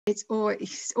It's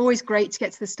always great to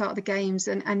get to the start of the games,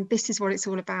 and this is what it's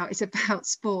all about. It's about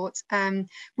sport.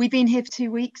 We've been here for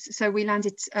 2 weeks, so we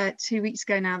landed 2 weeks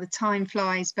ago now. The time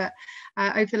flies, but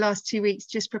over the last 2 weeks,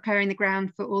 just preparing the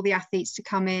ground for all the athletes to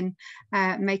come in,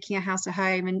 making a house a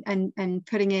home, and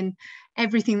putting in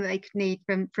everything that they could need,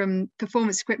 from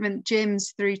performance equipment,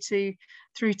 gyms, through to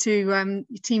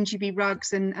Team GB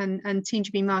rugs and Team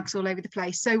GB mugs all over the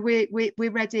place. So we're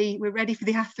ready. We're ready for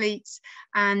the athletes,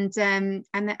 and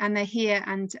they're here.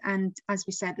 And as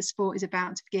we said, the sport is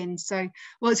about to begin. So,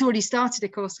 well, it's already started,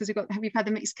 of course, because we've had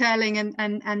the mixed curling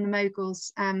and the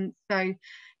moguls. So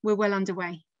we're well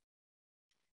underway.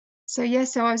 So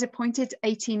I was appointed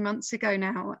 18 months ago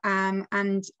now,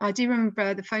 and I do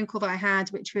remember the phone call that I had,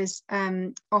 which was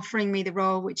offering me the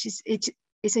role, which is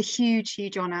it's a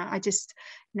huge honour. I just,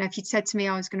 if you'd said to me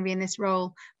I was going to be in this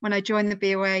role when I joined the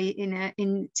BOA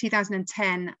in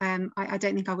 2010, I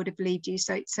don't think I would have believed you.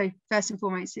 So first and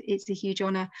foremost, it's a huge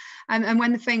honour. And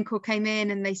when the phone call came in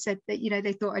and they said that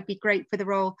they thought I'd be great for the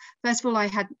role, first of all, I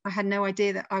had no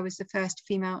idea that I was the first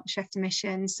female chef de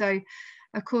mission. So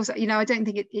of course, I don't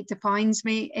think it defines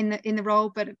me in the role,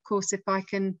 but of course, if I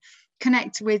can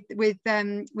connect with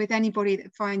anybody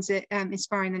that finds it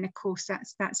inspiring, then of course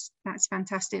that's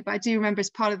fantastic. But I do remember, as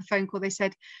part of the phone call, they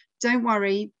said, "Don't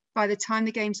worry, by the time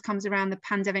the games comes around, the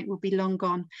pandemic will be long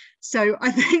gone." So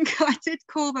I think I did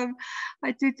call them.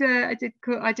 I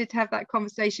did have that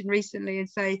conversation recently and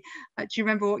say, "Do you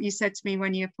remember what you said to me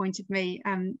when you appointed me?"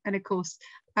 And of course,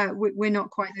 we're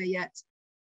not quite there yet.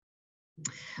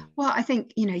 Well, I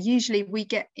think usually we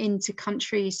get into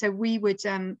country, so we would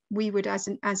as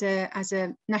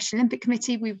a National Olympic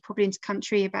Committee, we were probably into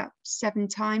country about 7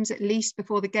 times at least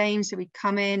before the game. So we'd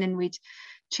come in and we'd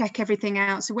check everything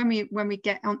out. So when we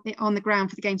get on the ground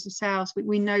for the games themselves,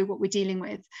 we know what we're dealing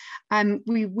with.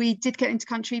 We did get into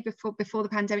country before the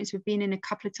pandemic, so we've been in a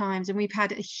couple of times, and we've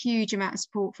had a huge amount of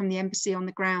support from the embassy on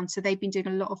the ground. So they've been doing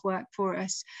a lot of work for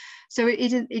us. So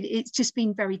it's just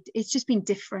been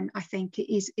different, I think,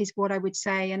 is what I would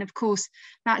say. And of course,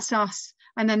 that's us.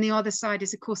 And then the other side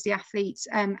is, of course, the athletes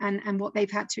and what they've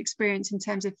had to experience in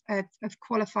terms of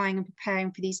qualifying and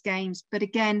preparing for these games. But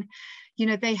again,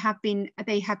 they have been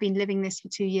living this for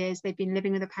 2 years. They've been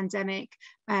living with a pandemic,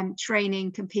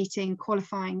 training, competing,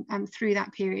 qualifying through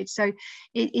that period. So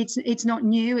it's not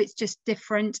new. It's just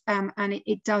different, and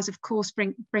it does, of course,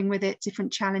 bring with it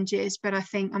different challenges. But I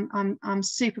think I'm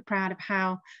super proud of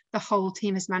how the whole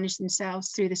team has managed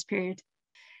themselves through this period.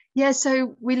 Yeah,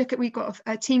 so we've got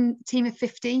a team of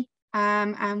 50.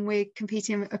 And we're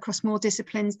competing across more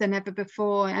disciplines than ever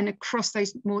before, and across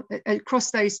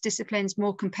those disciplines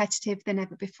more competitive than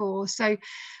ever before. So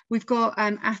we've got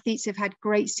athletes who've had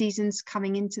great seasons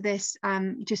coming into this.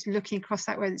 Just looking across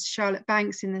that, whether it's Charlotte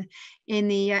Banks in the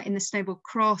snowboard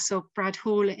cross, or Brad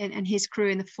Hall and his crew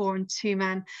in the 4 and 2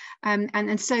 man,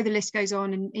 and so the list goes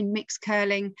on in mixed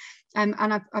curling. And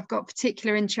I've got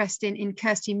particular interest in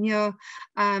Kirsty Muir,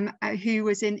 who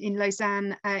was in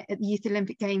Lausanne at the Youth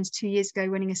Olympic Games 2 years ago,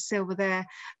 winning a silver there,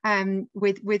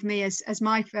 with me as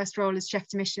my first role as chef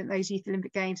de mission at those Youth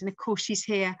Olympic Games. And of course, she's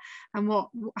here, and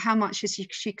how much has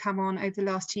she come on over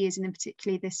the last 2 years, and in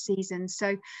particularly this season.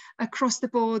 So across the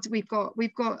board, we've got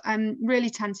really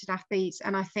talented athletes,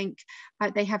 and I think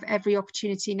they have every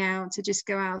opportunity now to just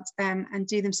go out and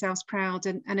do themselves proud,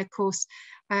 and of course,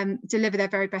 deliver their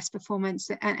very best performance.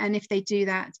 And if they do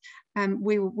that,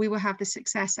 we will have the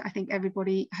success that I think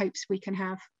everybody hopes we can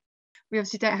have. We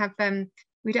obviously don't have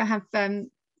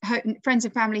friends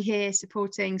and family here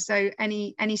supporting, so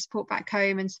any support back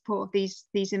home and support of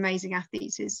these amazing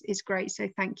athletes is great. So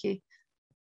thank you.